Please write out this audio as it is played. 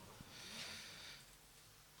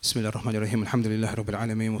بسم الله الرحمن الرحيم الحمد لله رب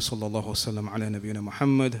العالمين وصلى الله وسلم على نبينا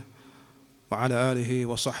محمد وعلى آله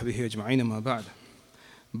وصحبه أجمعين ما بعد.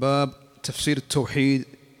 باب تفسير التوحيد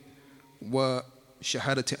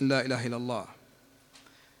وشهادة أن لا إله إلا الله.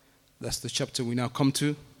 That's the chapter we now come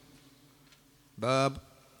to. Bab,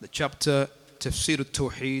 the chapter Tafsir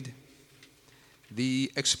al-Tawhid,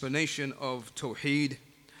 the explanation of Tawheed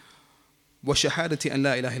wa shahadati an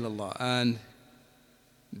la ilaha illallah, and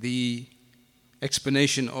the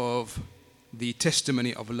explanation of the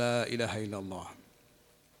testimony of la ilaha illallah.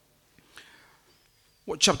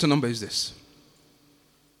 What chapter number is this?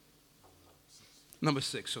 Number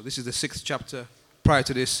 6. So this is the 6th chapter. Prior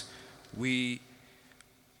to this, we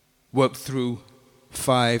worked through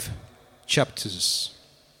 5 chapters.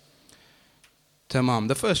 Tamam.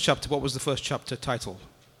 The first chapter, what was the first chapter title?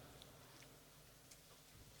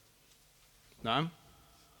 Naam?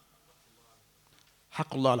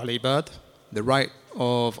 Haqqullah al-ibad, the right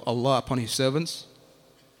of Allah upon His servants.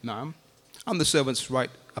 Naam. And the servants' right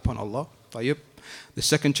upon Allah. Tayyib. The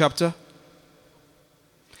second chapter,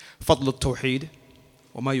 Fadl al-Tawhid,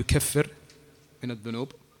 wa ma yukaffir min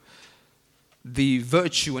al-dhunub. The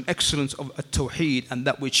virtue and excellence of at-Tawheed and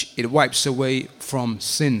that which it wipes away from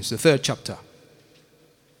sins. The third chapter.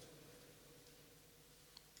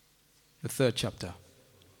 The third chapter.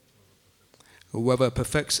 Whoever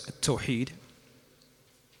perfects at-Tawheed,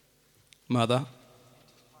 mother,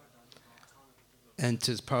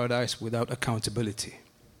 enters paradise without accountability.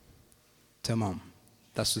 Tamam.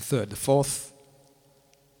 That's the third. The fourth,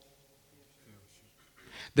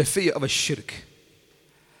 the fear of a shirk.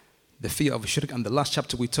 The fear of a shirk. And the last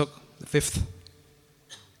chapter we took, the 5th,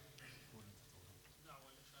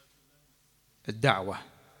 ad-da'wah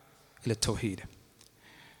ila tawheed.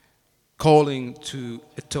 Calling to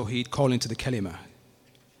tawheed, calling to the kalima.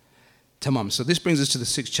 Tamam. So this brings us to the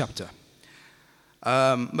 6th chapter.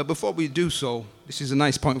 But before we do so, this is a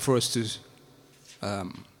nice point for us to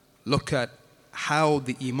look at how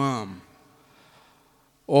the Imam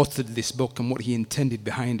authored this book and what he intended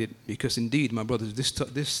behind it. Because indeed, my brothers,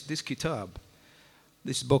 this kitab,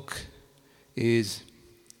 this book is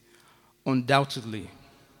undoubtedly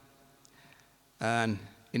and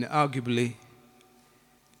inarguably,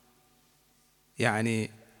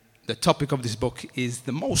 the topic of this book is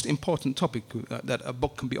the most important topic that a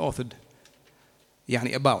book can be authored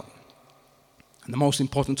about. And the most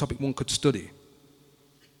important topic one could study.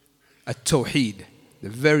 At-Tawheed, the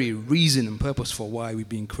very reason and purpose for why we're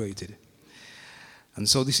being created. And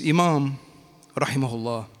so this Imam,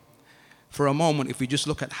 rahimahullah, for a moment, if we just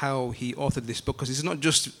look at how he authored this book, because it's not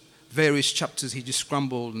just various chapters he just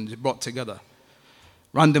scrambled and brought together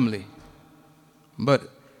randomly. But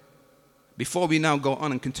before we now go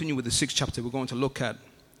on and continue with the 6th chapter, we're going to look at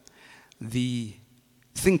the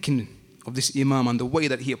thinking of this Imam and the way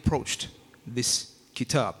that he approached this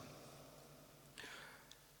kitab.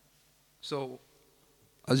 So,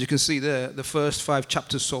 as you can see there, the first 5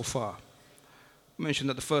 chapters so far, I mentioned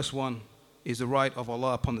that the first one is the right of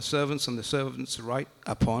Allah upon the servants and the servants' right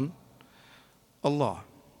upon Allah.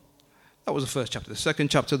 That was the first chapter. The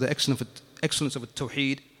second chapter, the excellence of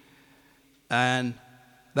Tawheed and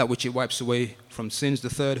that which it wipes away from sins.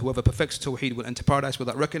 The third, whoever perfects Tawheed will enter paradise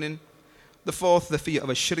without reckoning. The fourth, the fear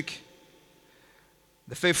of a shirk.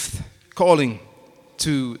 The 5th, calling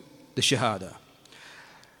to the shahada.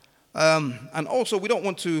 And also, we don't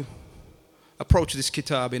want to approach this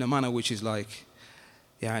kitab in a manner which is like,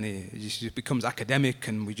 it just becomes academic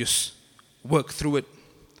and we just work through it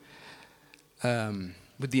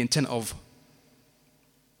with the intent of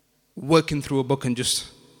working through a book and just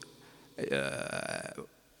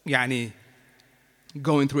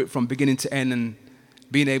going through it from beginning to end and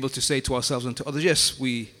being able to say to ourselves and to others, yes,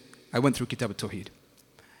 I went through Kitab al-Tawheed.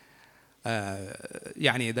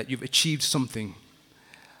 That you've achieved something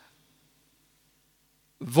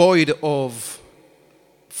void of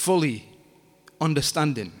fully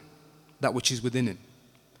understanding that which is within it.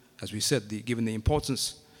 As we said, given the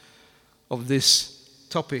importance of this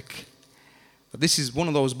topic, this is one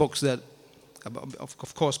of those books that,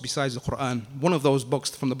 of course, besides the Quran, one of those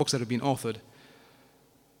books from the books that have been authored,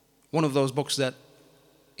 one of those books that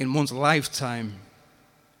in one's lifetime,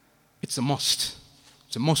 it's a must.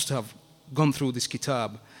 It's a must to have gone through this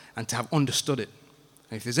kitab and to have understood it.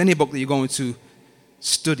 And if there's any book that you're going to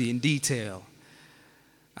study in detail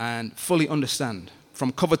and fully understand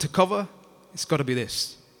from cover to cover, it's got to be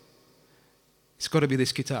this. It's got to be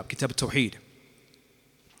this kitab al-Tawheed.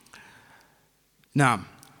 Now,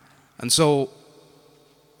 and so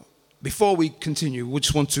before we continue, we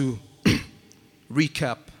just want to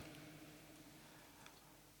recap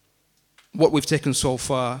what we've taken so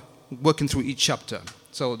far, working through each chapter.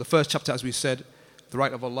 So the first chapter, as we said, the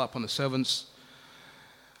right of Allah upon the servants.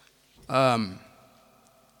 In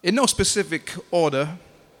no specific order,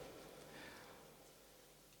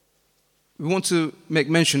 we want to make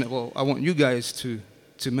mention, well, I want you guys to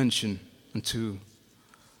mention and to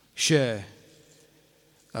share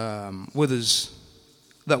with us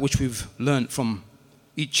that which we've learned from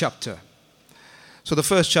each chapter. So the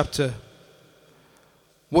first chapter,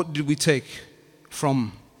 what did we take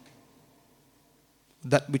from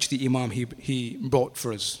that which the Imam he brought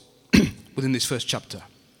for us within this first chapter?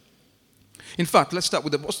 In fact, let's start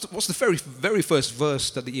with what's the very first verse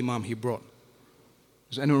that the Imam he brought?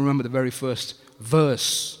 Does anyone remember the very first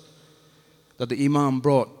verse that the Imam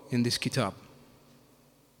brought in this kitab?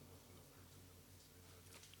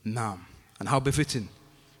 Naam. And how befitting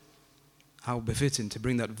to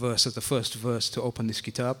bring that verse as the first verse to open this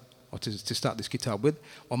kitab, or to start this kitab with.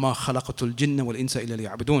 وَمَا خَلَقَتُ الْجِنَّ وَالْإِنسَ إِلَّا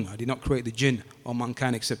لِيَعْبُدُونَ. I did not create the jinn or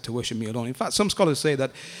mankind except to worship me alone. In fact, some scholars say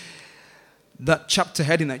that that chapter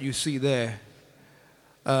heading that you see there,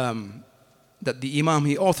 that the Imam,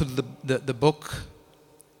 he authored the book,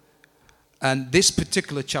 and this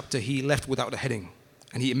particular chapter he left without a heading.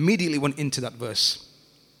 And he immediately went into that verse.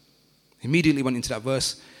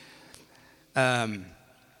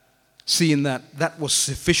 Seeing that was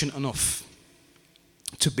sufficient enough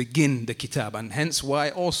to begin the kitab, and hence why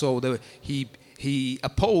also he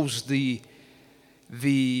opposed the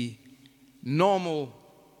normal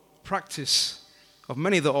practice of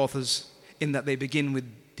many of the authors, in that they begin with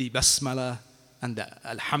the basmala and the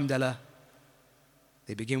alhamdulillah.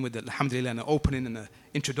 They begin with the alhamdulillah and the opening and the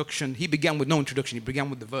introduction. He began with no introduction. He began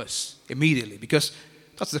with the verse immediately, because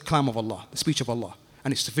that's the kalam of Allah, the speech of Allah,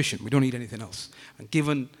 and it's sufficient. We don't need anything else. And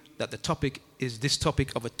given that the topic is this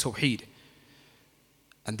topic of a Tawhid,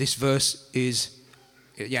 and this verse is,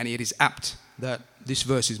 it is apt that this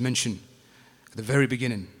verse is mentioned at the very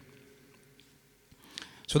beginning.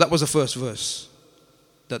 So that was the first verse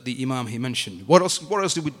that the Imam he mentioned. What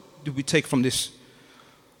else did we take from this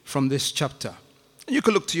chapter? And you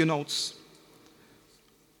can look to your notes.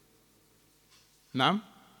 Naam?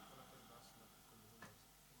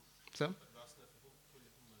 So?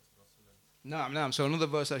 Naam. So another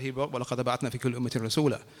verse that he brought, وَلَقَدْ بَعَثْنَا فِي كُلِّ أُمَّةٍ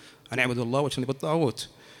رَسُولًا أَنِ اعْبُدُوا اللَّهَ وَاجْتَنِبُوا الطَّاغُوتَ.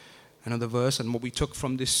 Another verse, and what we took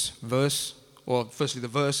from this verse, or firstly the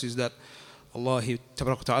verse, is that Allah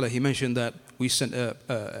Tabaraka Ta'ala, he mentioned that we sent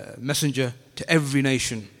a messenger to every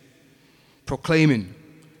nation, proclaiming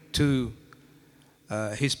to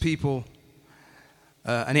his people,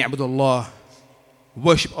 أَنِ اعْبُدُوا اللَّهَ,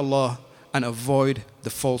 worship Allah and avoid the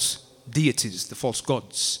false deities, the false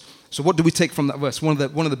gods. So what do we take from that verse? One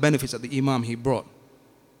of the benefits that the Imam he brought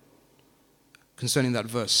concerning that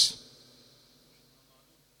verse.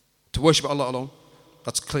 To worship Allah alone,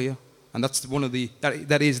 that's clear. And that's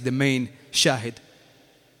that is the main shahid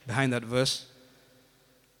behind that verse.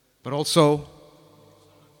 But also,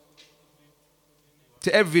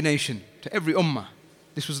 to every nation, to every ummah,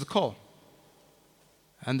 this was the call.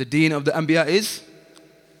 And the deen of the Anbiya is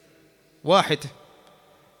wahid.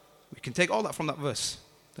 We can take all that from that verse,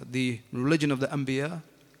 that the religion of the Anbiya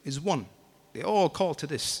is one. They all call to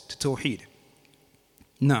this, to Tawhid.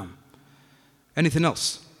 Now, anything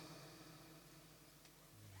else?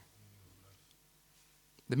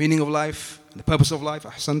 The meaning of life, the purpose of life,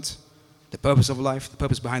 ahsant. The purpose of life, the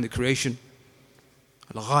purpose behind the creation.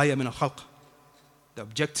 Al-ghaya min al-khalq. The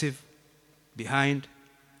objective behind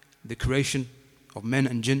the creation of men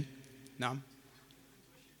and jinn. Naam.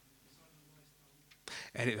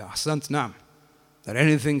 And ahsant, naam. That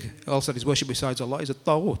anything else that is worshipped besides Allah is a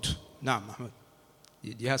taghut. Naam, Ahmed.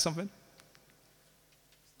 Do you have something?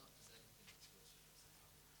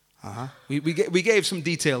 We gave some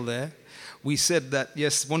detail there. We said that,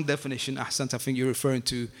 yes, one definition, ahsant, I think you're referring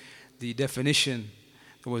to the definition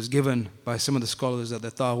that was given by some of the scholars, that the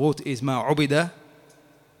taghut is ma ubida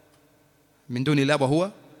min duni Allah wa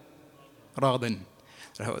huwa radin.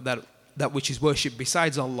 That which is worshipped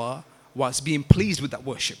besides Allah, whilst being pleased with that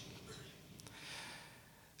worship.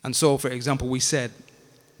 And so, for example, we said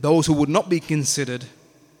those who would not be considered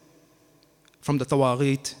from the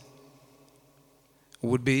Tawaghit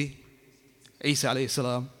would be Isa alayhi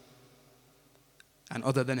salam, and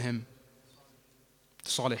other than him, the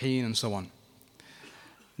Salihin and so on.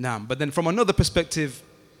 Now, but then from another perspective,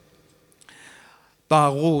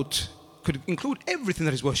 Taghut could include everything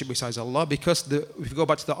that is worshipped besides Allah, because if you go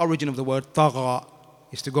back to the origin of the word Tagha,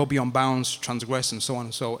 is to go beyond bounds, transgress, and so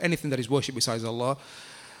on. So anything that is worshipped besides Allah,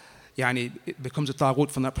 it becomes a Taghut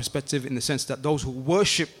from that perspective, in the sense that those who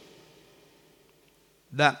worship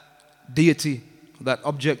that deity, that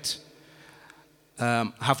object,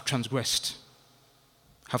 have transgressed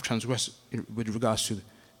have transgressed with regards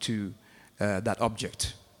to that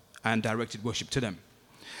object and directed worship to them.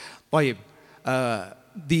 طيب,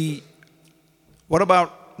 what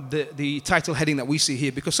about the title heading that we see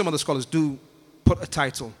here? Because some of the scholars do put a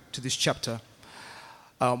title to this chapter.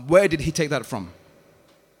 Where did he take that from?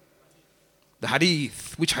 The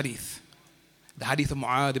hadith. Which hadith? The hadith of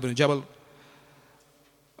Mu'adh ibn Jabal.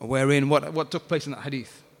 Wherein, what took place in that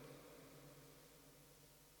hadith?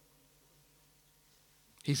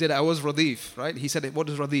 He said, I was Radif, right? He said, what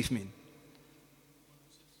does Radif mean?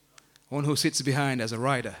 One who sits behind as a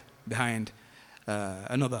rider, behind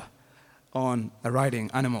another on a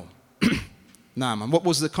riding animal. Naam. And what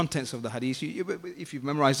was the contents of the hadith? If you've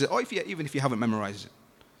memorized it, or even if you haven't memorized it.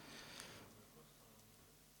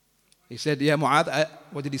 He said, Ya Mu'adh,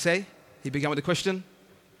 what did he say? He began with the question,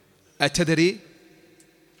 Atadri,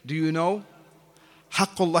 do you know?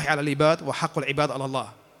 Haqqullahi ala al-ibad wa haqqul ibad ala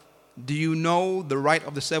Allah. Do you know the right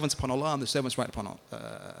of the servants upon Allah and the servants' right upon Allah?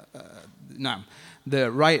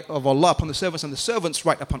 The right of Allah upon the servants and the servants'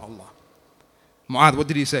 right upon Allah. Mu'adh, what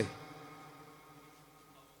did he say?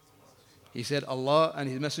 He said, Allah and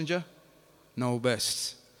His Messenger know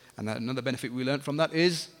best. And another benefit we learned from that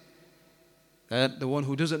is that the one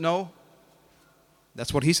who doesn't know,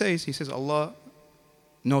 that's what he says. He says, Allah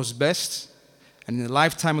knows best. And in the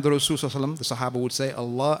lifetime of the Rasul, the Sahaba would say,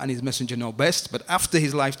 Allah and His Messenger know best. But after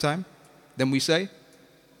his lifetime, then we say,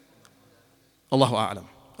 Allahu A'lam.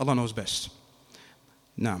 Allah knows best.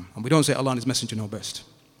 Naam. And we don't say Allah and His Messenger know best.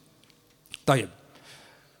 Tayyib.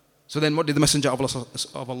 So then what did the Messenger of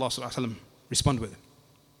Allah respond with?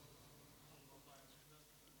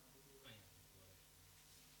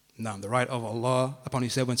 Now, the right of Allah upon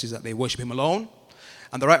His servants is that they worship Him alone.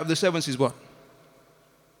 And the right of the servants is what?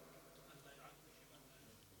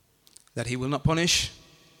 That He will not punish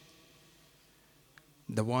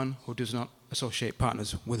the one who does not associate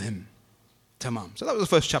partners with Him. Tamam. So that was the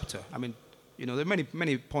first chapter. I mean, there are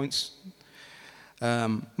many points.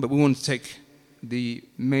 But we want to take the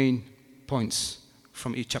main points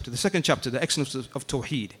from each chapter. The second chapter, the excellence of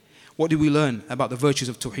Tawhid. What do we learn about the virtues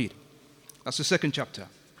of Tawhid? That's the second chapter.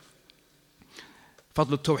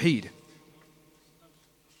 Fadl al-Tawhid.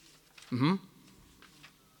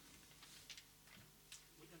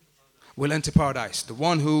 Will enter paradise. The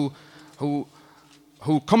one who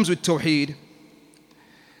comes with Tawheed,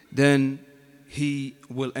 then he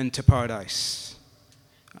will enter paradise.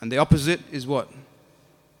 And the opposite is what?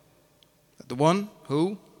 The one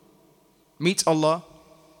who meets Allah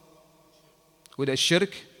with a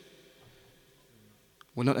shirk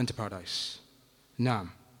will not enter paradise. Naam.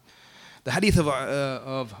 The hadith of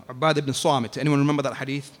Ubadah ibn Samit. Anyone remember that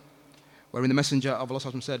hadith? Wherein the Messenger of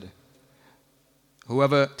Allah said,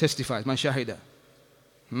 whoever testifies, man shahida,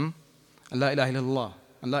 an la ilaha illallah,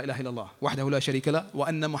 an la ilaha illallah, wahdahu la sharika la, wa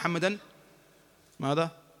anna Muhammadan,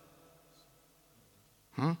 ماذا?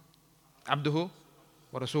 Abduhu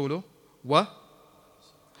wa rasuluhu,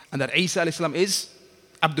 and that Isa alayhi salam is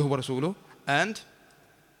Abduhu wa rasuluhu, and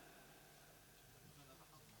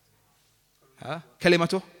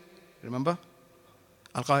kalimatuh, remember?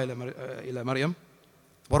 Alqa ila Maryam,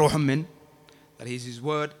 wa ruhum min, that is His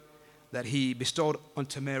word that He bestowed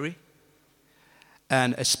onto Mary,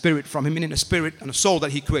 and a spirit from Him, meaning a spirit and a soul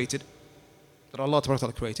that He created, that Allah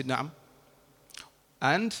Ta'ala created, na'am.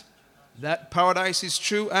 And that paradise is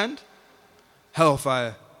true and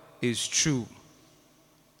hellfire is true.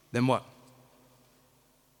 Then what?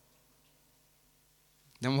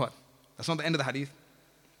 Then what? That's not the end of the hadith.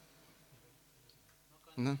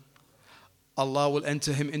 No. Allah will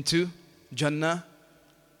enter him into Jannah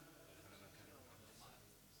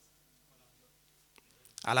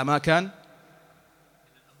على ما كان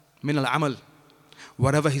من العمل,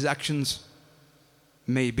 whatever his actions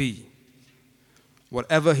may be.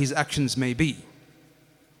 Whatever his actions may be.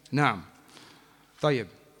 نعم. طيب.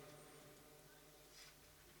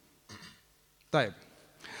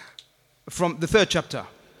 From the third chapter,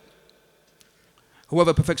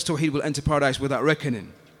 whoever perfects Tawheed will enter paradise without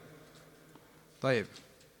reckoning. طيب.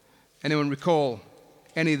 Anyone recall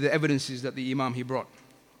any of the evidences that the Imam he brought?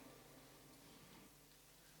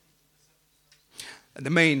 The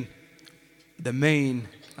main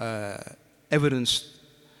evidence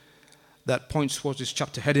that points towards this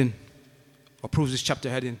chapter heading, or proves this chapter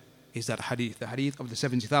heading, is that hadith, the hadith of the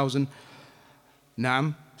 70,000,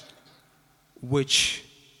 Naam, which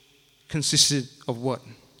consisted of what?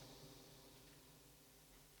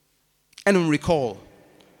 Anyone recall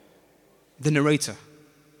the narrator?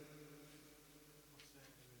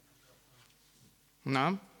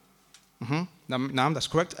 Naam? Naam, that's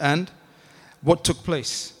correct. And what took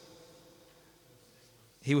place?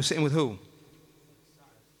 He was sitting with who?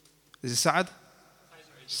 Is it Sa'ad?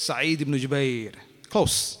 Sa'id ibn Jubair.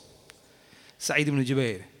 Close. Sa'id ibn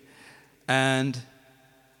Jubair. And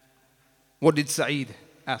what did Sa'id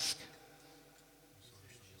ask?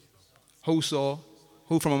 Who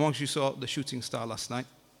from amongst you saw the shooting star last night?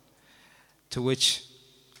 To which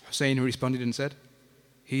Hussein responded and said,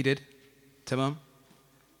 he did. Tamam.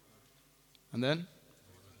 And then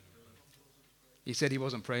he said he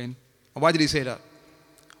wasn't praying. And why did he say that?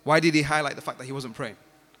 Why did he highlight the fact that he wasn't praying?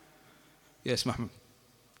 Yes, Mahmoud.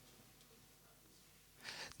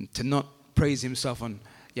 To not praise himself and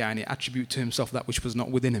attribute to himself that which was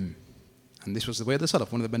not within him. And this was the way of the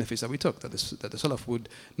Salaf, one of the benefits that we took, that the Salaf would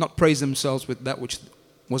not praise themselves with that which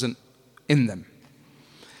wasn't in them.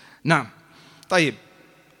 Now, Tayyib,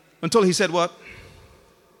 until he said what?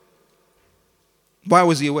 Why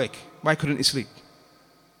was he awake? Why couldn't he sleep?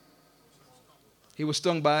 He was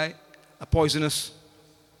stung by a poisonous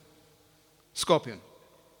scorpion.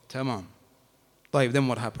 Tamam. Tayyib, then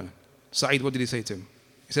what happened? Sa'id, what did he say to him?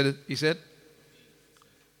 He said,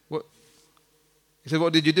 what? He said,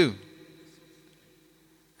 what did you do?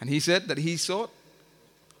 And he said that he sought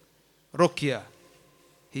ruqya.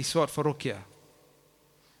 He sought for ruqya.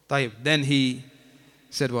 Tayyib. Then he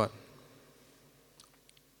said what?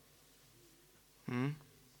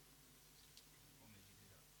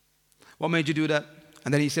 What made you do that?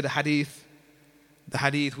 And then he said a hadith. The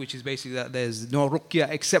hadith which is basically that there's no ruqya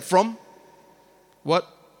except from what?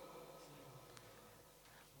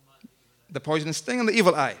 The poisonous sting and the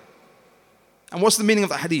evil eye. And what's the meaning of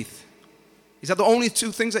the hadith? Is that the only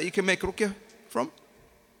two things that you can make ruqya from?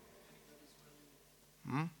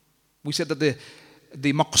 We said that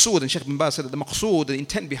the maqsood, and Shaykh bin Baz said that the maqsood, the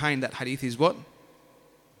intent behind that hadith is what?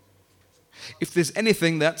 If there's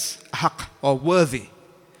anything that's haqq or worthy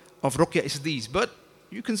of ruqya, it's these. But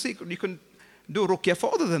you can do ruqya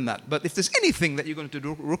for other than that. But if there's anything that you're going to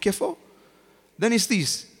do ruqya for, then it's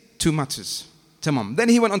these two matters. Tamam. Then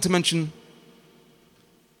he went on to mention,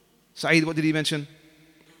 Sa'id, what did he mention?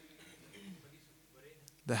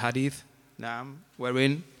 The hadith,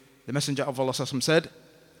 wherein the Messenger of Allah said,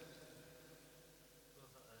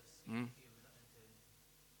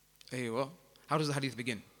 how does the hadith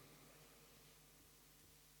begin?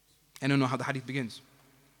 Anyone know how the hadith begins?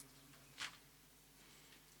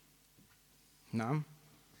 Naam.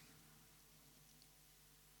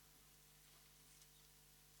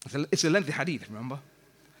 It's a lengthy hadith, remember?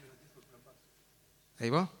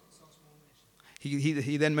 Aywa.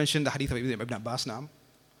 He then mentioned the hadith of Ibn Abbas, Naam.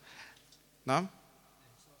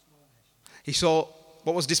 He saw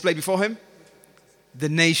what was displayed before him? The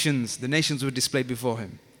nations were displayed before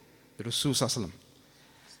him. The Rasul Sallallahu Alaihi Wasallam.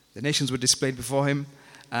 The nations were displayed before him,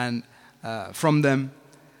 and from them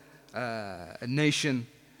a nation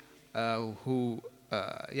who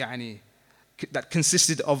that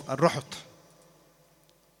consisted of a rahut,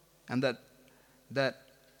 and that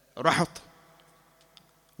rahut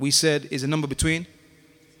we said is a number between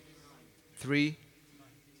 3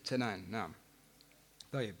 to 9. Now,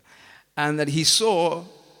 and that he saw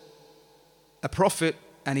a prophet,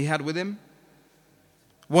 and he had with him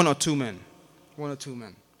one or two men.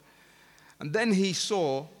 And then he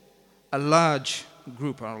saw a large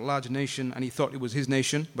group, or a large nation, and he thought it was his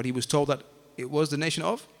nation, but he was told that it was the nation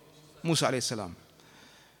of Musa alayhi salam.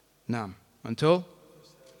 Naam. Until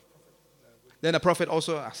then a prophet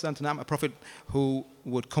also, a prophet who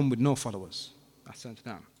would come with no followers.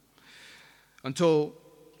 Until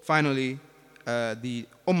finally the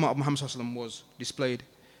Ummah of Muhammad sallallahu alaihi wasallam was displayed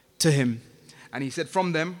to him. And he said,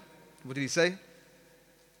 from them, what did he say?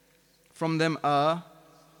 From them are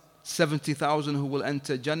 70,000 who will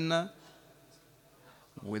enter Jannah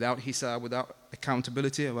without hisab, without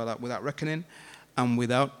accountability, without reckoning, and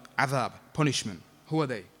without adhab, punishment. Who are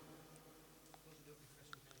they?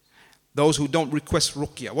 Those who don't request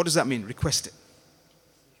ruqya. What does that mean? Request it.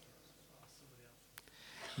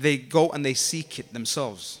 They go and they seek it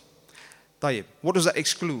themselves. Tayyib. What does that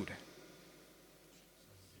exclude?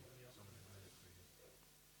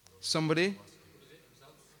 Somebody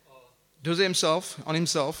does it himself, on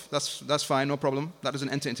himself. That's fine, no problem. That doesn't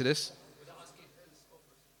enter into this.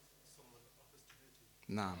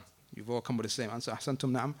 Naam. You've all come with the same answer.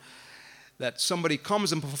 Ahsantum, naam. That somebody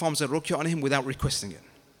comes and performs a ruqya on him without requesting it.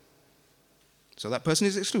 So that person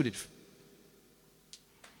is excluded.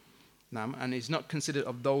 Naam. And is not considered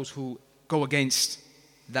of those who go against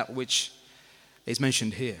that which is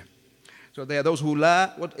mentioned here. So they are those who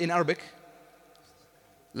what in Arabic?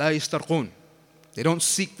 La yastarqoon. They don't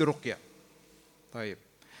seek the ruqya. Tayyib.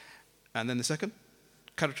 And then the second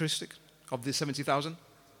characteristic of the 70,000,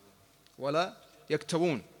 wala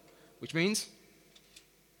yaktawun, which means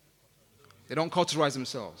they don't cauterize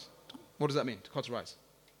themselves. What does that mean? To cauterize.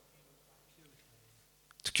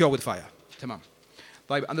 To cure with fire. Tamam.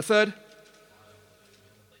 And the third?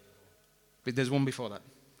 There's one before that.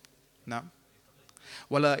 No.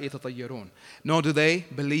 وَلَا يَتَطَيَّرُونَ. Nor do they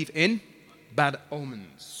believe in bad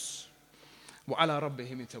omens. وَعَلَى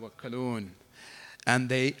رَبِّهِمْ يَتَوَكَّلُونَ. And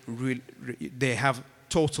they have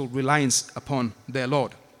total reliance upon their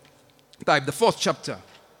Lord. The fourth chapter.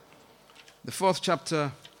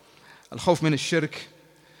 Al-Khawf min al-Shirk.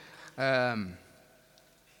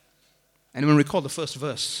 Anyone recall the first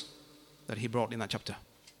verse that he brought in that chapter?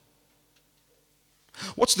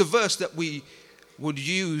 What's the verse that we would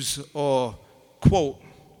use or quote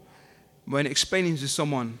when explaining to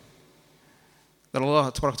someone that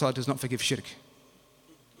Allah Ta'ala does not forgive shirk?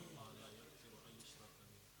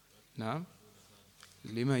 No?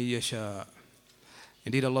 لِمَن يَشَاءُ.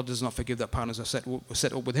 Indeed, Allah does not forgive that partners are set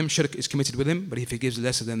up with Him. Shirk is committed with Him, but He forgives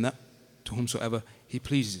lesser than that to whomsoever He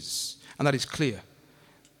pleases. And that is clear,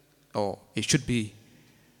 or it should be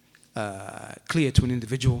clear to an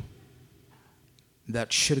individual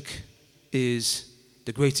that shirk is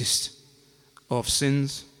the greatest of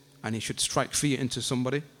sins, and he should strike fear into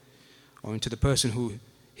somebody or into the person who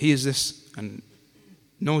hears this and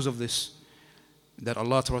knows of this, that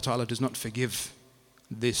Allah Ta'ala does not forgive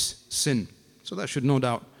this sin. So that should no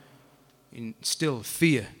doubt instill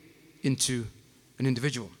fear into an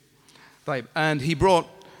individual. And he brought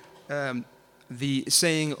the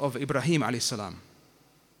saying of Ibrahim alayhi salam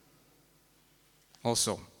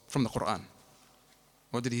also from the Quran.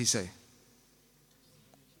 What did he say?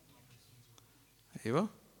 Aywa?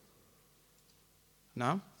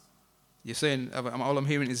 Now? You're saying, all I'm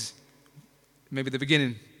hearing is maybe the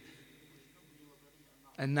beginning.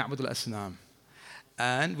 And na'budul asnam.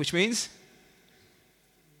 And which means?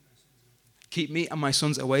 Keep me and my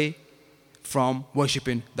sons away from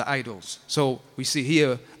worshipping the idols. So we see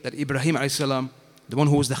here that Ibrahim alayhi salam, the one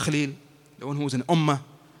who was the Khalil, the one who was an ummah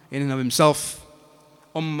in and of himself.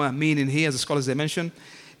 Ummah meaning here, as the scholars they mention,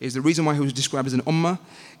 is the reason why he was described as an ummah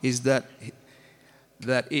is that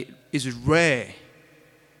it is rare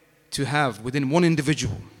to have within one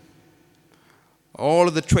individual all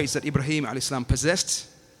of the traits that Ibrahim alayhi salam possessed,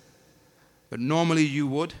 but normally you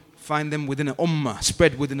would find them within an ummah,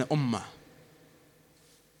 spread within an ummah.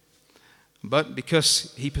 But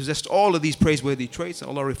because he possessed all of these praiseworthy traits,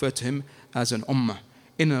 Allah referred to him as an ummah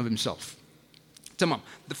in and of himself. Tamam.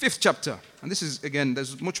 The fifth chapter, and this is again,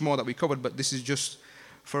 there's much more that we covered, but this is just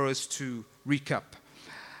for us to recap.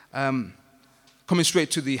 Coming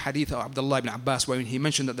straight to the hadith of Abdullah ibn Abbas, where he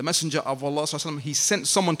mentioned that the Messenger of Allah, he sent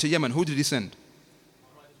someone to Yemen. Who did he send?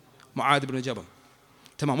 Mu'adh ibn Jabal.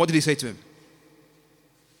 Tamam. What did he say to him?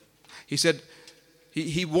 He said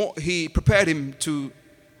he prepared him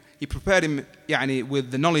يعني,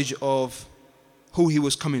 with the knowledge of who he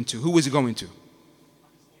was coming to. Who was he going to?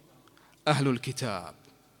 Ahlul Kitab.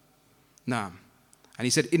 Naam. And he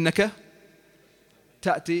said, Innaka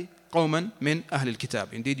ta'ti qawman min Ahlul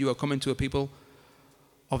Kitab. Indeed, you are coming to a people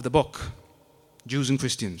of the book, Jews and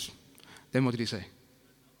Christians. Then what did he say?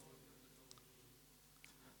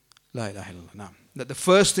 La ilaha illallah. Naam. That the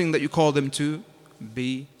first thing that you call them to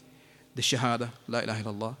be the Shahada, La ilaha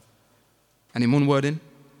illallah. And in one word in?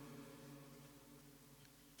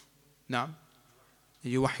 Naam.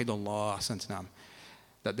 Yuwahid Allah. Ahsant. Naam.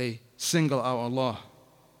 That they single out Allah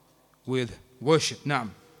with worship.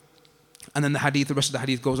 Naam. And then the rest of the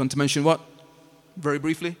hadith goes on to mention what? Very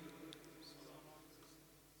briefly.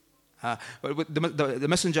 But the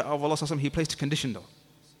Messenger of Allah, he placed a condition though.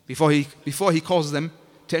 Before he calls them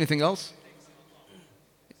to anything else.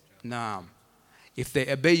 Naam. If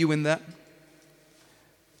they obey you in that,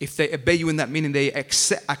 meaning they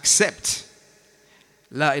accept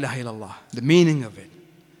La ilaha illallah, the meaning of it,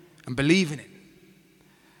 and believe in it,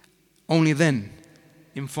 only then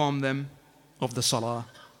inform them of the salah,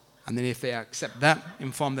 and then if they accept that,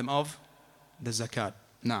 inform them of the zakat.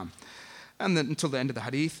 Naam. And then until the end of the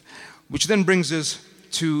hadith, which then brings us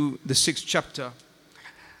to the sixth chapter.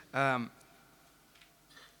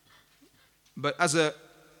 But as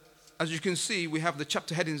you can see, we have the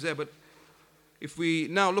chapter headings there, but if we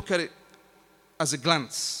now look at it as a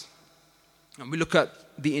glance, and we look at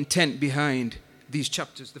the intent behind these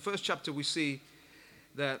chapters. The first chapter we see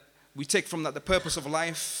that we take from that the purpose of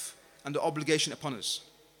life and the obligation upon us.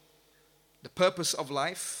 The purpose of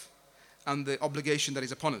life and the obligation that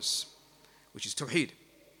is upon us, which is Tawhid.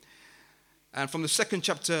 And from the second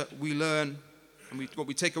chapter we learn, and what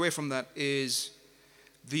we take away from that is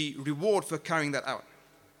the reward for carrying that out.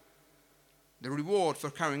 The reward for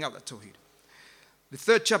carrying out that Tawhid. The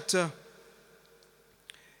third chapter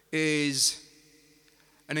is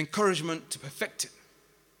an encouragement to perfect it.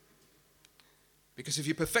 Because if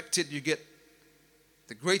you perfect it, you get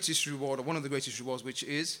the greatest reward, or one of the greatest rewards, which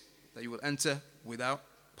is that you will enter without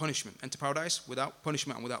punishment. Enter paradise without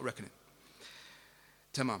punishment and without reckoning.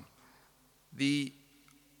 Tamam. The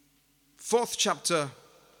 4th chapter,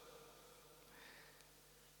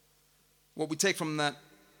 what we take from that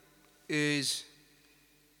is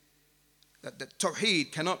that the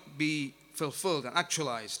Tawhid cannot be fulfilled and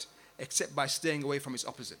actualized except by staying away from its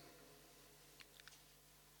opposite.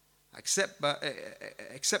 Except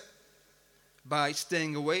by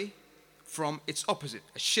staying away from its opposite,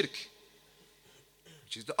 a shirk,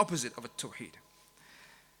 which is the opposite of a Tawhid.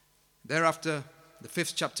 Thereafter, the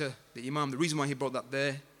 5th chapter, the Imam, the reason why he brought that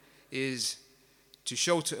there is to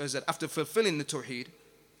show to us that after fulfilling the Tawhid,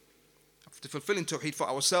 after fulfilling Tawhid for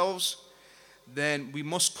ourselves, then we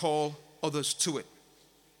must call others to it.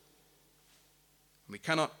 We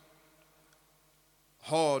cannot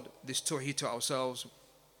hoard this Tawhid to ourselves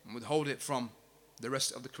and withhold it from the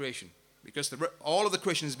rest of the creation. Because all of the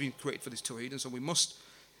creation has been created for this Tawhid, and so we must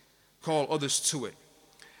call others to it.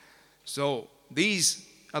 So these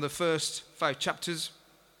are the first 5 chapters.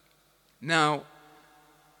 Now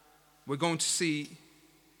we're going to see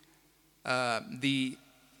the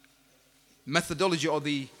methodology, or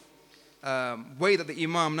the way that the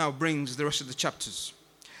Imam now brings the rest of the chapters.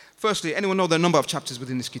 Firstly, anyone know the number of chapters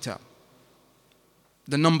within this kitab?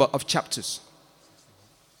 The number of chapters?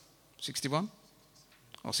 61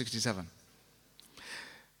 or 67?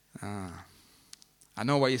 I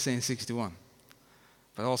know why you're saying 61,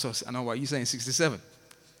 but also I know why you're saying 67.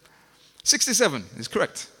 67 is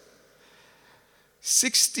correct.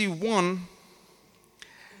 61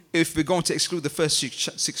 if we're going to exclude the first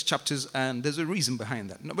 6 chapters, and there's a reason behind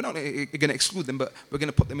that. No, we're not going to exclude them, but we're going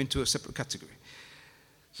to put them into a separate category.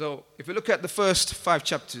 So if we look at the first 5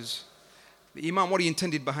 chapters, the Imam, what he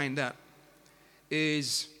intended behind that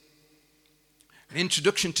is an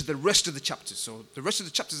introduction to the rest of the chapters. So the rest of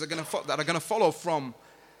the chapters that are going to follow from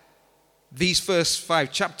these first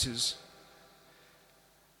 5 chapters,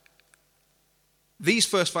 these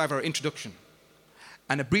first 5 are introduction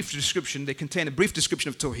and a brief description. They contain a brief description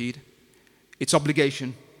of Tawheed, its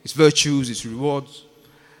obligation, its virtues, its rewards,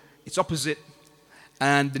 its opposite,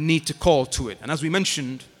 and the need to call to it. And as we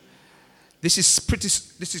mentioned, this is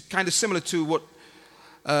kind of similar to what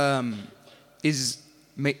is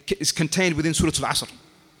contained within Surah Al-Asr.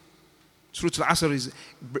 Surah Al-Asr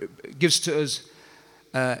gives to us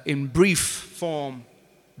in brief form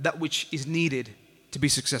that which is needed to be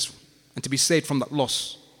successful and to be saved from that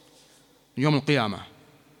loss. يوم القيامة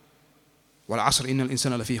والعصر إن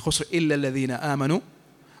الإنسان لفي خسر إلا الذين آمنوا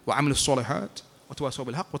وعملوا الصالحات وتواصوا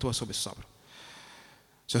بالحق وتواصوا بالصبر.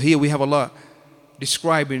 So here we have Allah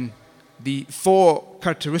describing the 4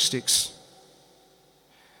 characteristics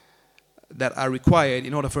that are required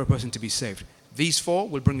in order for a person to be saved. These 4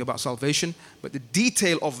 will bring about salvation, but the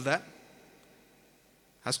detail of that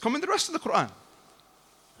has come in the rest of the Quran.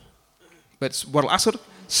 But Surah Al-Asr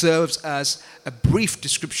serves as a brief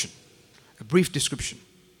description. A brief description.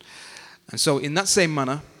 And so in that same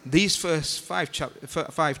manner, these first 5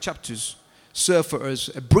 chapters serve for us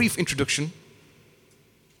a brief introduction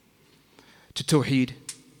to Tawheed,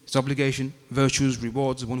 its obligation, virtues,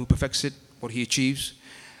 rewards, the one who perfects it, what he achieves,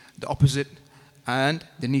 the opposite, and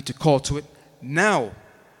the need to call to it. Now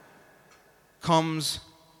comes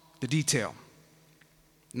the detail.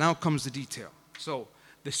 Now comes the detail. So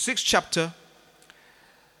the 6th chapter,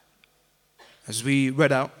 as we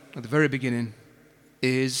read out at the very beginning,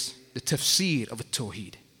 is the tafsir of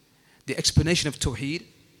Tawheed, the explanation of Tawheed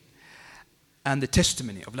and the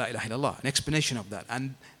testimony of La ilaha illallah, an explanation of that.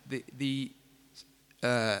 And the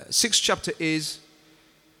 6th chapter is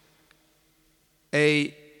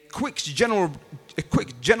a quick general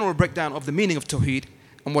breakdown of the meaning of Tawheed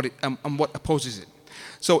and what opposes it.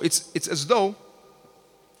 So it's as though,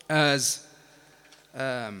 as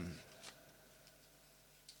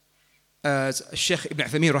Sheikh Ibn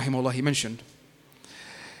Uthaymeen rahimahullah, he mentioned,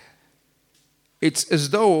 it's as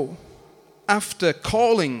though after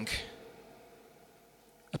calling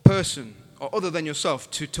a person or other than yourself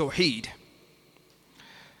to Tawheed,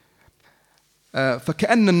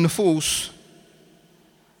 فكأن النفوس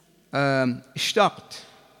اشتاقت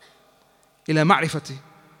إلى معرفة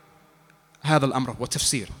هذا الأمر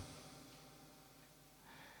وتفسيره.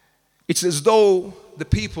 It's as though the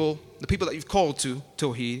people that you've called to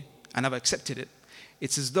Tawheed and have accepted it,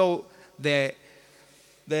 it's as though their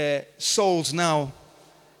souls now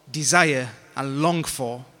desire and long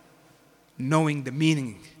for knowing the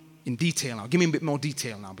meaning in detail now. Give me a bit more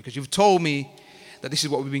detail now, because you've told me that this is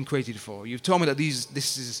what we've been created for. You've told me that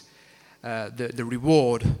this is the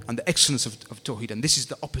reward and the excellence of Tawhid. And this is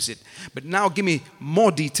the opposite. But now give me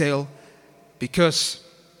more detail, because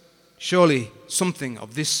surely something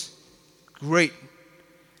of this great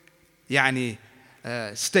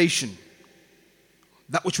station,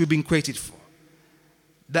 that which we've been created for,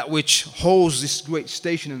 that which holds this great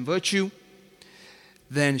station and virtue,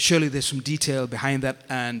 then surely there's some detail behind that.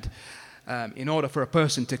 And in order for a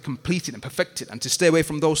person to complete it and perfect it and to stay away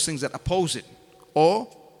from those things that oppose it or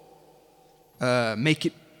make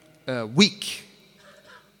it weak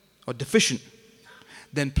or deficient,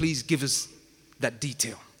 then please give us that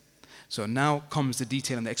detail. So now comes the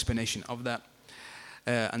detail and the explanation of that.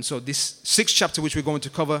 And so this 6th chapter, which we're going to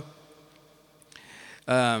cover,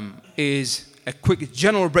 is a quick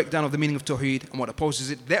general breakdown of the meaning of Tawheed and what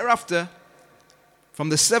opposes it. Thereafter, from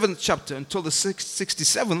the 7th chapter until the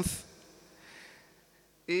 67th,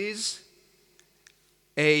 is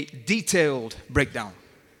a detailed breakdown.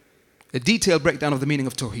 A detailed breakdown of the meaning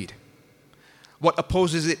of Tawheed. What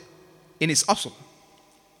opposes it in its asl,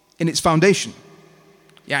 in its foundation.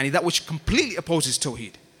 That which completely opposes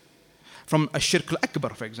Tawheed. From Ash-Shirk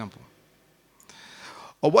al-Akbar, for example.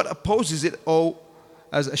 Or what opposes it, or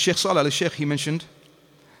as Shaykh Salih al-Shaykh he mentioned,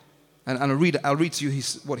 and I'll read to you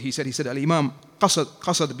what he said. He said, Al-Imam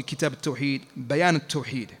قصد بكتاب التوحيد بيان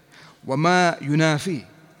التوحيد وما ينافيه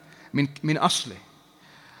من أصله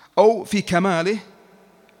أو في كماله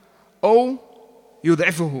أو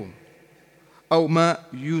يضعفه أو ما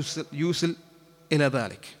يوصل إلى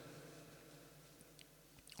ذلك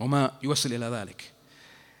وما يوصل إلى ذلك.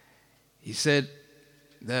 He said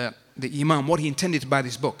that the Imam, what he intended by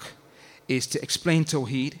this book is to explain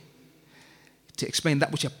Tawheed, to explain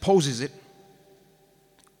that which opposes it,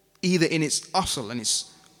 either in its asl, in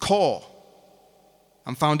its core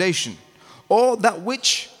and foundation, or that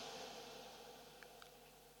which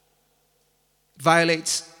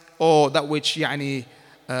violates, or that which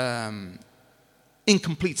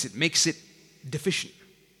incompletes it, makes it deficient.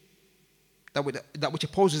 That which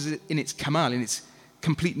opposes it in its kamal, in its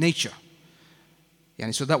complete nature.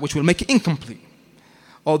 So that which will make it incomplete.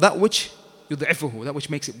 Or that which yud'ifuhu, that which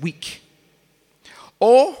makes it weak.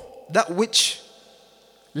 Or that which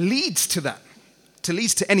leads to that,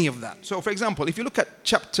 leads to any of that. So for example, if you look at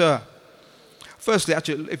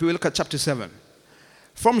if we look at chapter 7,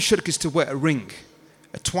 from shirk is to wear a ring,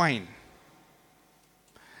 a twine,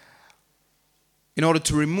 in order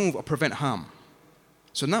to remove or prevent harm.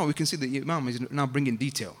 So now we can see the Imam is now bringing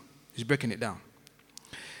detail. He's breaking it down.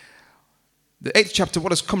 The 8th chapter,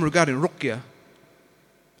 what has come regarding ruqya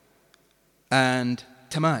and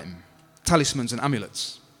tamaim, talismans and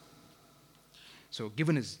amulets. So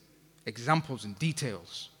given us examples and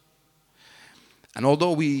details. And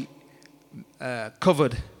although we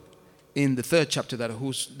covered in the 3rd chapter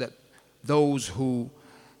that those who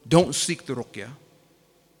don't seek the ruqya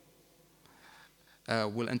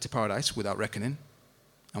will enter paradise without reckoning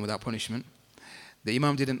and without punishment, the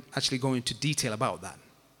Imam didn't actually go into detail about that.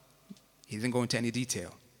 He didn't go into any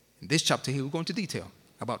detail. In this chapter, he will go into detail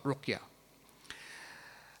about ruqya.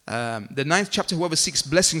 The 9th chapter, whoever seeks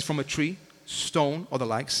blessings from a tree, stone, or the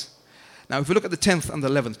likes. Now, if we look at the 10th and the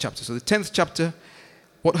 11th chapter, so the 10th chapter,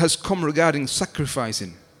 what has come regarding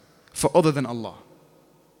sacrificing for other than Allah.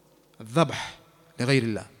 الذبح لغير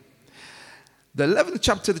الله. The 11th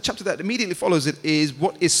chapter, the chapter that immediately follows it, is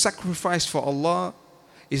what is sacrificed for Allah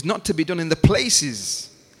is not to be done in the places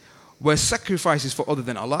where sacrifices for other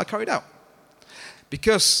than Allah are carried out.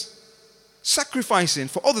 Because sacrificing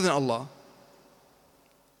for other than Allah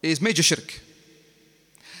is major shirk.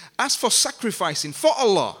 As for sacrificing for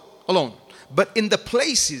Allah alone, but in the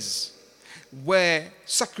places where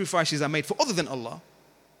sacrifices are made for other than Allah,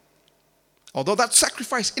 although that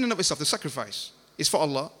sacrifice in and of itself, the sacrifice is for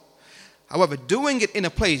Allah, however, doing it in a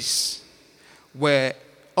place where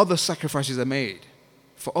other sacrifices are made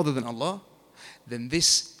for other than Allah, then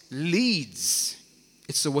this leads,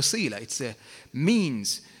 it's a wasila, it's a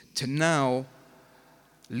means to now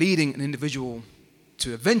leading an individual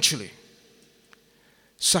to eventually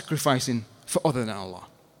sacrificing for other than Allah.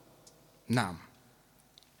 Naam.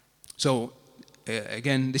 So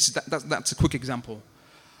again, that's a quick example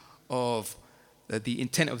of the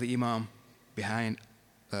intent of the Imam behind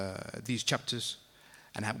these chapters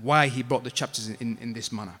and why he brought the chapters in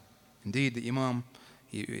this manner. Indeed, the Imam,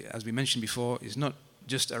 as we mentioned before, is not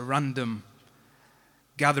just a random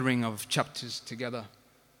gathering of chapters together,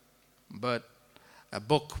 but a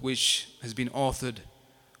book which has been authored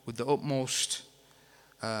with the utmost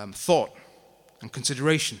thought and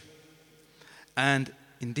consideration, and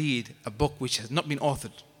indeed a book which has not been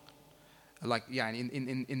authored like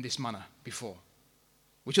in this manner before.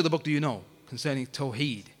 Which other book do you know concerning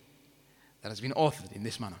Tawheed that has been authored in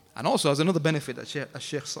this manner. And also, as another benefit that our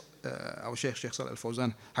Sheikh Salih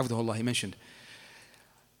Al-Fawzan, Hafidhahullah, he mentioned,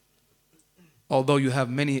 although you have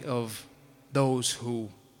many of those who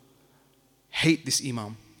hate this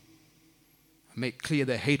Imam, make clear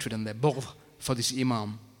their hatred and their bughd for this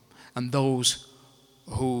Imam, and those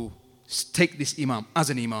who take this Imam as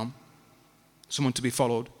an Imam, someone to be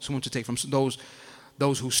followed, someone to take from,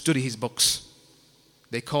 those who study his books,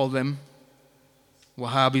 they call them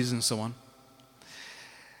Wahhabis and so on.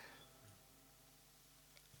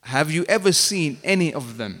 Have you ever seen any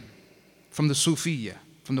of them from the Sufiyya,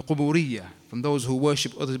 from the Quburiyya, from those who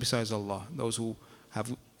worship others besides Allah, those who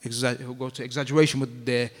go to exaggeration with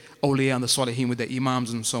their awliya and the salihin, with their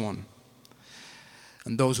imams and so on,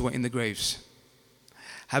 and those who are in the graves?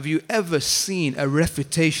 Have you ever seen a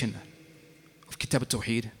refutation of Kitab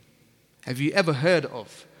al-Tawhid? Have you ever heard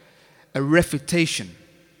of a refutation,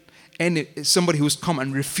 somebody who's come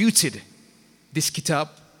and refuted this kitab,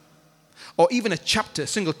 or even a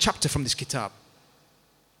single chapter from this kitab,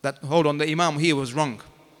 that, hold on, the Imam here was wrong,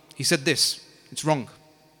 he said this, it's wrong?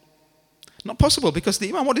 Not possible, because the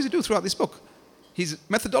Imam, what does he do throughout this book? His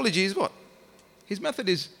methodology is what? His method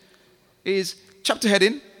is chapter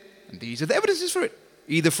heading, and these are the evidences for it,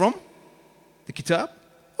 either from the kitab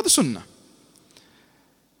or the sunnah.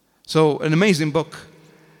 So, an amazing book,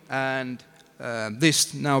 and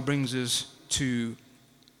this now brings us to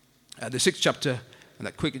the 6th chapter, and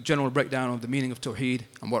that quick general breakdown of the meaning of Tawheed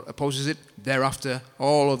and what opposes it. Thereafter,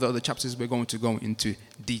 all of the other chapters we're going to go into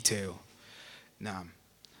detail. Now,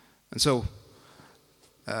 and so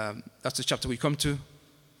that's the chapter we come to.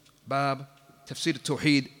 Bab Tafsir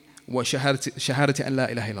Tawheed wa Shahadati an la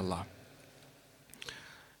ilaha illallah.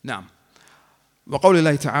 Now, وقول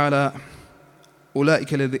الله تعالى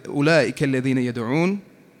أولئك الذين يدعون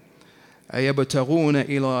يبتغون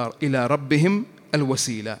إلى ربهم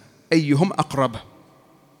الوسيلة أيهم أقرب.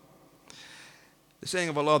 The saying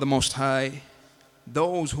of Allah the Most High,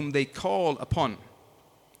 those whom they call upon,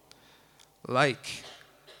 like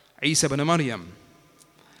Isa ibn Maryam,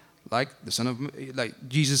 like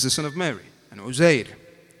Jesus the son of Mary, and Uzair.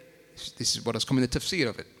 This is what has come in the tafsir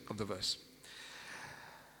of the verse.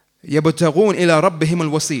 يبتغون إلى ربهم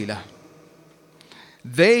الوسيلة.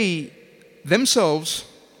 They themselves,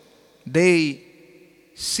 they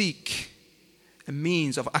seek a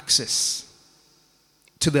means of access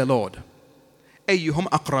to their Lord. أيهم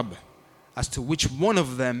أقرب, as to which one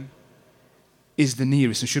of them is the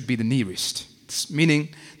nearest and should be the nearest. Meaning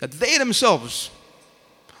that they themselves,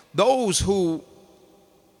 those who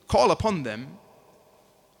call upon them,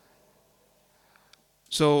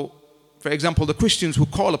 so for example the Christians who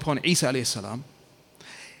call upon Isa alayhi salam,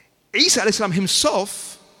 Isa alayhi salam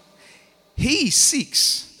himself, he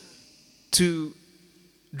seeks to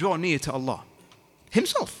draw near to Allah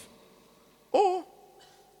himself, or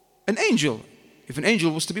an angel, if an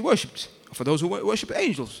angel was to be worshipped, for those who worship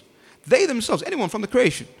angels, they themselves, anyone from the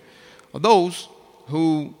creation, or those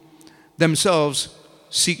who themselves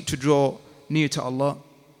seek to draw near to Allah,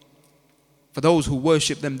 for those who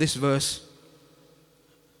worship them, this verse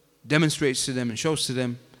demonstrates to them and shows to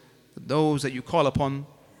them that those that you call upon,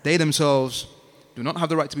 they themselves do not have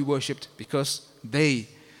the right to be worshipped, because they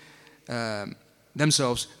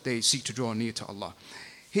themselves, they seek to draw near to Allah.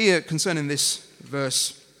 Here, concerning this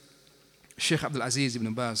verse, Sheikh Abdul Aziz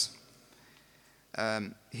ibn Baz,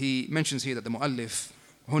 he mentions here that the mu'allif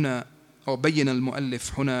هنا, or بين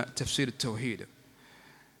المؤلف هنا تفسير التوحيد.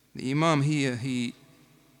 The Imam here, he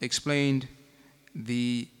explained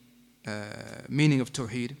the meaning of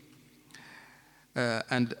Tawheed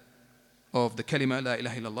and of the kalima لا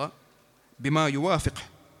إله إلا الله بما يوافق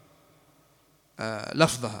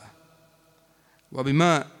لفظها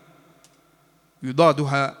وبما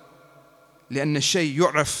يضادها لأن الشيء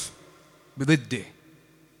يعرف بضده.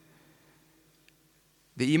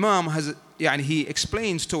 The Imam has, he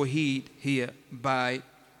explains Tawheed here by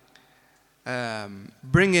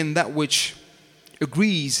bringing that which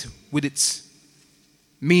agrees with its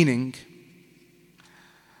meaning,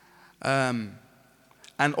 and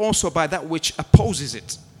also by that which opposes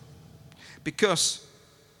it, because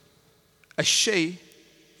الشيء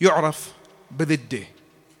يعرف بضده,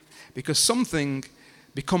 because something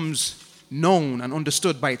becomes known and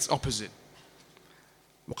understood by its opposite.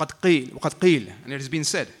 وقد قيل, and it has been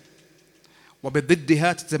said,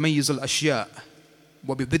 وبضدها تتميز الأشياء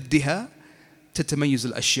وبضدها تتميز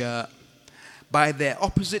الأشياء. By their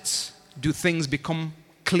opposites do things become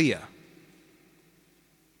clear.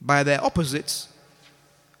 By their opposites,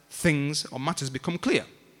 things or matters become clear.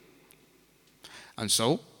 And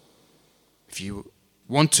so, if you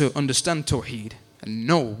want to understand Tawheed and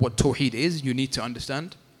know what Tawheed is, you need to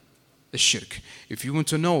understand the shirk. If you want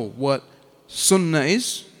to know what sunnah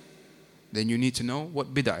is, then you need to know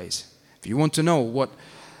what bid'ah is. If you want to know what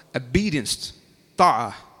obedience,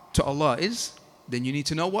 ta'ah to Allah is, then you need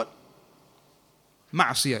to know what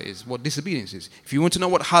ma'asiyah is, what disobedience is. If you want to know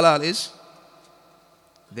what halal is,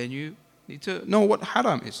 then you need to know what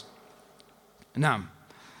haram is. Naam.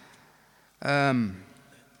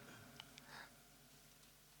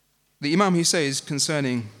 The Imam, he says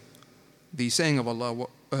concerning the saying of Allah,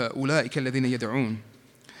 أُولَٰئِكَ الَّذِينَ يَدْعُونَ,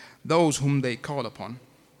 those whom they call upon.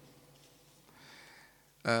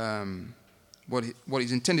 What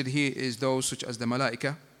is intended here is those such as the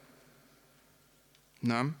malaika.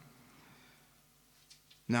 Naam.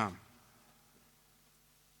 Naam.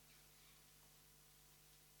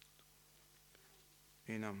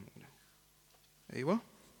 Naam. أيوة.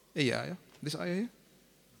 أي آية. This ayah here.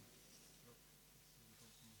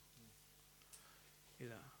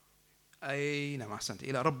 نعم أحسنت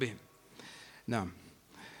إلى ربهم. نعم.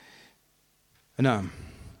 نعم.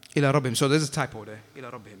 إلى ربهم. So there's a typo there.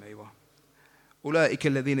 إلى ربهم. أيوة. أولئك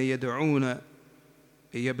الذين يدعون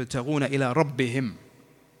يبتغون إلى ربهم.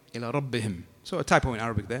 إلى ربهم. So a typo in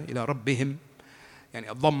Arabic there. إلى ربهم. يعني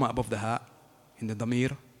الضمة above the ha in the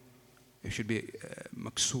ضمير. It should be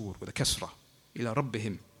مكسور with a كسرة. إلى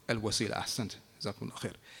ربهم الوسيلة. أحسنت. جزاكم الله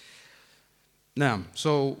خير. Now,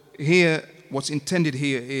 so here, what's intended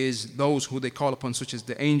here is those who they call upon, such as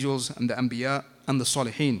the angels and the anbiya and the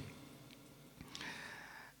salihin.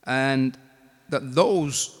 And that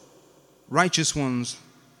those righteous ones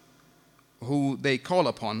who they call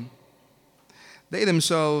upon, they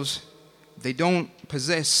themselves, they don't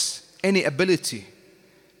possess any ability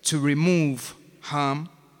to remove harm.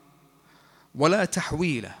 وَلَا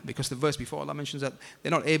تَحْوِيلًا, because the verse before Allah mentions that they're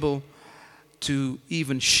not able to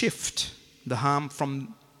even shift the harm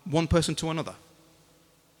from one person to another.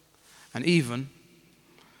 And even,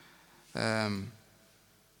 as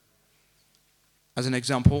an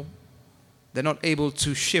example, they're not able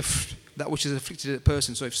to shift that which has afflicted a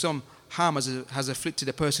person. So if some harm has afflicted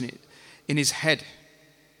a person in his head,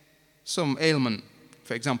 some ailment,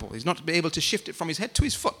 for example, he's not able to shift it from his head to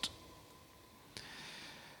his foot.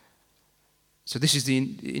 So this is the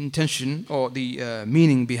intention or the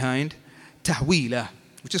meaning behind tahweela,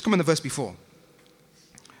 which has come in the verse before.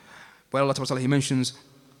 Where Allah Ta'ala, He mentions,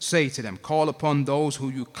 say to them, call upon those who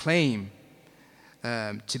you claim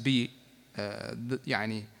to be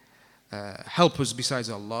helpers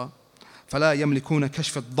besides Allah. فَلَا يَمْلِكُونَ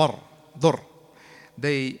كَشْفَ الضَّرِّ.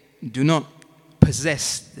 They do not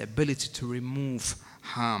possess the ability to remove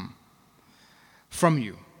harm from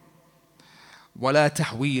you. وَلَا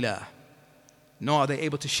تَحْوِيلًا. Nor are they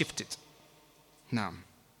able to shift it. Now,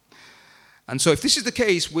 and so if this is the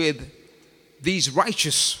case with these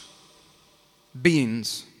righteous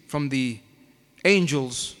beings from the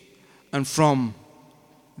angels and from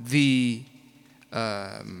the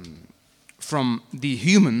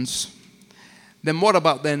humans, then what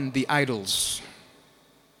about then the idols?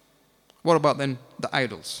 What about then the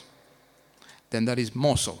idols? Then that is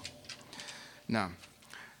more so. Now,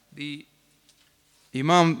 the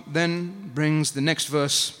Imam then brings the next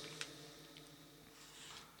verse.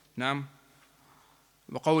 نعم.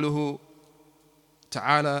 وقوله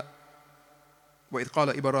تعالى وإذ قال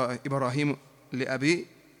إبراهيم لأبي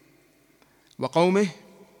وقومه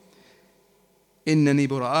إنني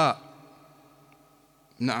براء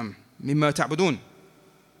نعم مما تعبدون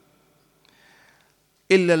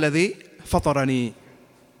إلا الذي فطرني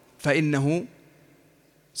فإنه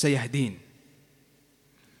سيهدين.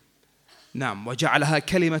 نعم. وجعلها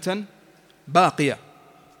كلمة باقية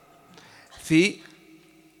في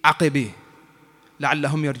عقبه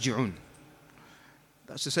لعلهم يرجعون.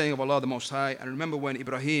 That's the saying of Allah the Most High. And remember when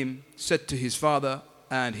Ibrahim said to his father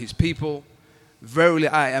and his people, verily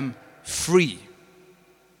I am free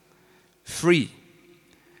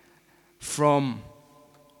from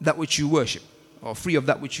that which you worship, or free of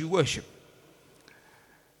that which you worship.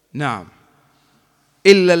 Now,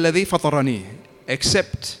 إلا الذي فطرني,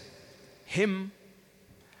 except him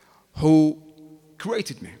who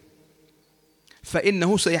created me.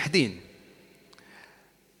 فإنه سيهدين,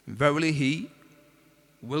 verily he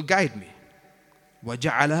will guide me.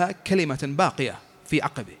 وجعلها كلمة باقية في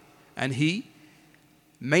عقبه, and he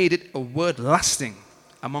made it a word lasting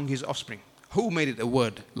among his offspring. Who made it a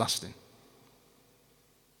word lasting?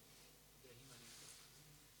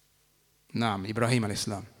 Naam, Ibrahim alayhi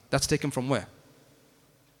salam. That's taken from where?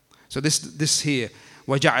 So this here,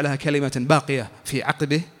 وَجَعَلَهَا كَلِمَةً بَاقِيَةً فِي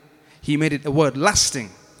عَقِبِهِ, he made it a word lasting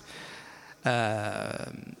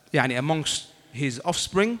amongst his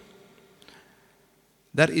offspring.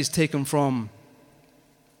 That is taken from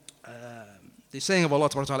The saying of Allah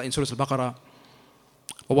Ta'ala in Surah Al-Baqarah,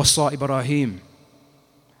 وَوَصَّى إِبْرَاهِيمُ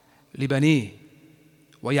لِبَنِيهِ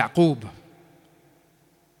وَيَعْقُوبَ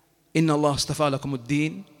إِنَّ اللَّهَ اصْطَفَى لَكُمُ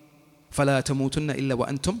الدِّينَ فَلَا تَمُوتُنَّ إِلَّا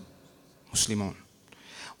وَأَنْتُمْ مُسْلِمُونَ.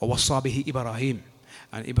 وَوَصَّى بِهِ إِبْرَاهِيمُ.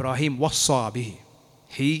 And Ibrahim وَصَّى بِهِ.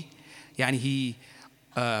 He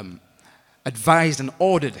advised and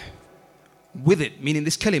ordered with it, meaning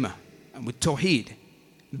this kalima, and with Tawhid,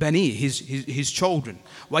 Bani, his children,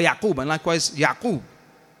 وَيَعْقُوبَ, and likewise Ya'qub.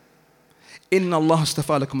 إِنَّ اللَّهَ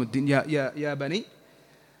اصْطَفَى لَكُمُ الدِّينَ يا بني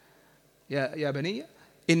يا بني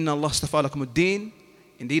إِنَّ اللَّهَ اصْطَفَى لَكُمُ الدِّينَ.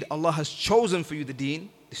 Indeed, Allah has chosen for you the deen,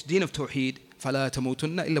 this deen of Tawheed. فَلَا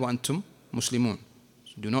تَمُوتُنَّ إِلَّا وَأَنْتُمْ مُسْلِمُونَ.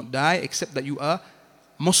 So do not die except that you are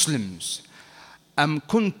Muslims. أَمْ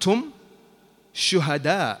كُنْتُمْ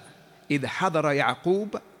شُهَدَاءَ إِذْ حَضَرَ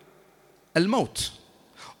يَعْقُوبَ الْمَوْتِ.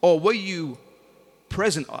 Or were you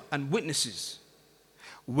present and witnesses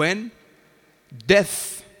when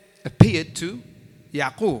death appeared to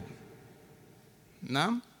Yaqub?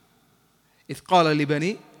 Naam. إِذْ قَالَ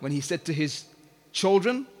لِبَنِي, when he said to his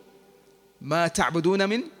children, مَا تَعْبُدُونَ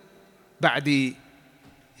مِن بَعْدِي.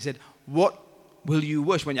 He said, what will you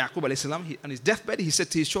worship? When Yaqub alayhi salam, on his deathbed, he said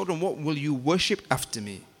to his children, what will you worship after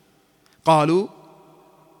me? قَالُوا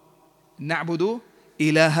نَعْبُدُ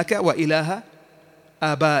إِلَهَكَ وَإِلَهَ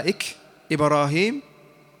آبَائِكَ إبراهيم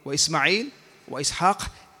وإسماعيل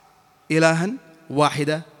وإسحاق إلها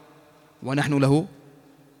واحدا ونحن له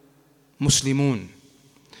مسلمون.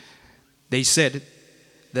 They said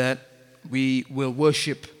that we will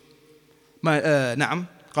worship نعم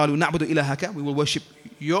قالوا نعبد إلهك, we will worship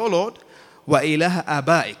your Lord, وإله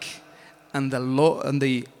آبائك, and the Lord and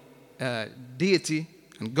the deity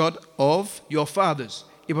and God of your fathers,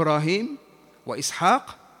 Ibrahim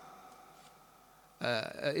وإسحاق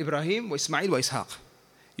Ibrahim wa Ismail wa Ishaq.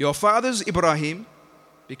 Your fathers Ibrahim,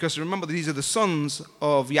 because remember these are the sons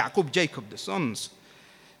of Yaqub, Jacob, the sons,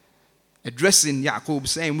 addressing Yaqub,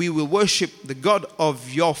 saying, we will worship the God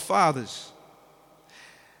of your fathers.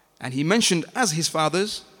 And he mentioned as his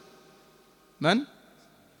fathers, man?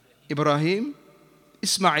 Ibrahim,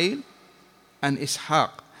 Ismail, and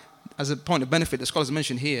Ishaq. As a point of benefit, the scholars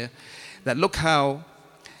mention here that look how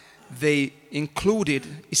they included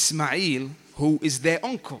Ismail, who is their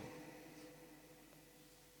uncle.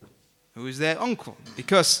 Who is their uncle?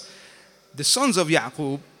 Because the sons of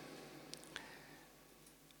Yaqub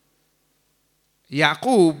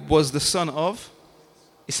was the son of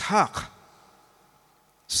Ishaq.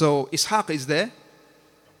 So Ishaq is their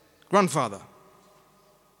grandfather.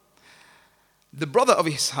 The brother of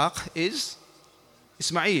Ishaq is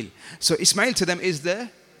Ismail. So Ismail to them is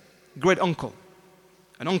their great uncle,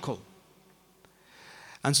 an uncle.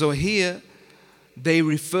 And so here they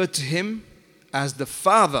refer to him as the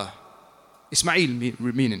father, Ismail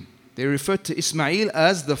meaning. They refer to Ismail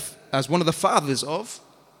as one of the fathers of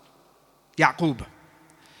Yaqub,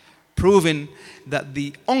 proving that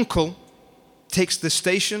the uncle takes the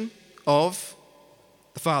station of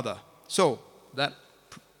the father. So that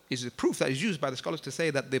is a proof that is used by the scholars to say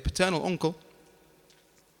that the paternal uncle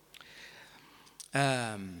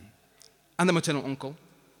and the maternal uncle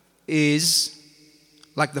is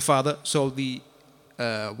like the father, so the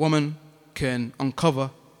woman can uncover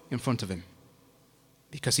in front of him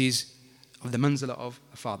because he's of the manzila of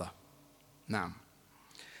a father. Naam.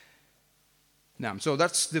 So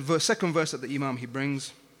that's the second verse that the Imam he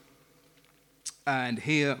brings. And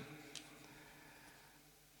here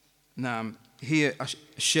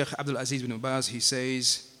Sheikh Abdul Aziz bin Baz, he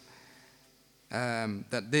says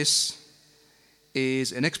that this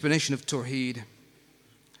is an explanation of Tawheed,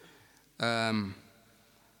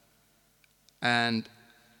 and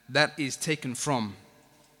that is taken from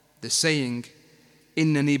the saying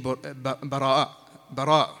إنني براء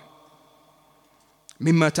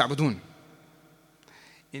مما تعبدون.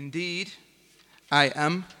 Indeed, I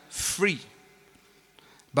am free.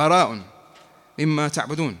 براء مما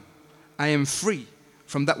تعبدون. I am free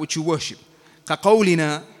from that which you worship.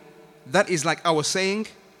 كقولنا, that is like our saying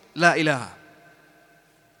لا إله.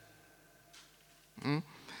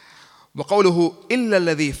 وقوله إلا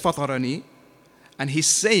الذي فطرني, and he's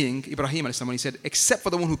saying, Ibrahim alayhi salam, he said, except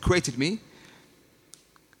for the one who created me.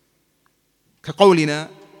 كقولنا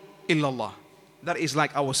إلا الله. That is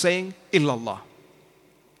like our saying إلا الله.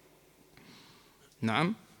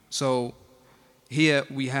 Naam. So here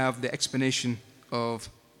we have the explanation of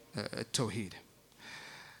Tawheed.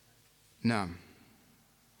 Naam.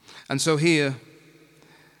 And so here,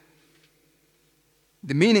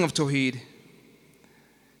 the meaning of Tawheed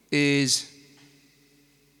is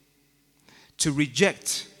to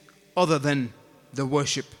reject other than the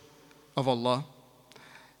worship of Allah,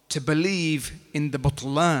 to believe in the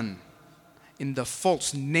butlan, in the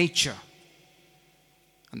false nature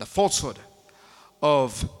and the falsehood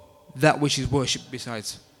of that which is worshipped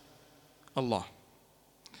besides Allah,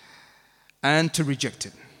 and to reject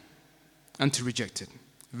it.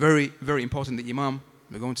 Very, very important. The Imam,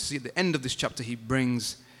 we're going to see at the end of this chapter, he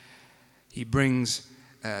brings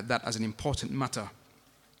that as an important matter,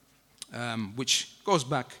 which goes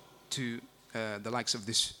back to the likes of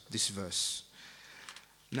this verse.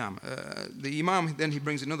 Now, the Imam then he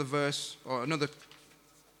brings another verse, or another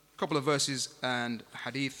couple of verses and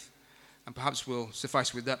hadith, and perhaps we'll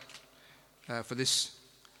suffice with that for this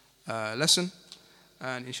lesson.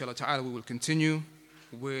 And inshallah ta'ala, we will continue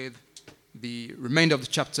with the remainder of the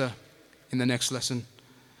chapter in the next lesson.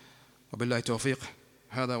 وبالله توفيق.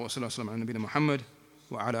 هذا وصلى الله على نبينا محمد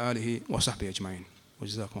وعلى آله وصحبه أجمعين.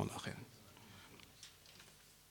 وجزاكم الله خيرا.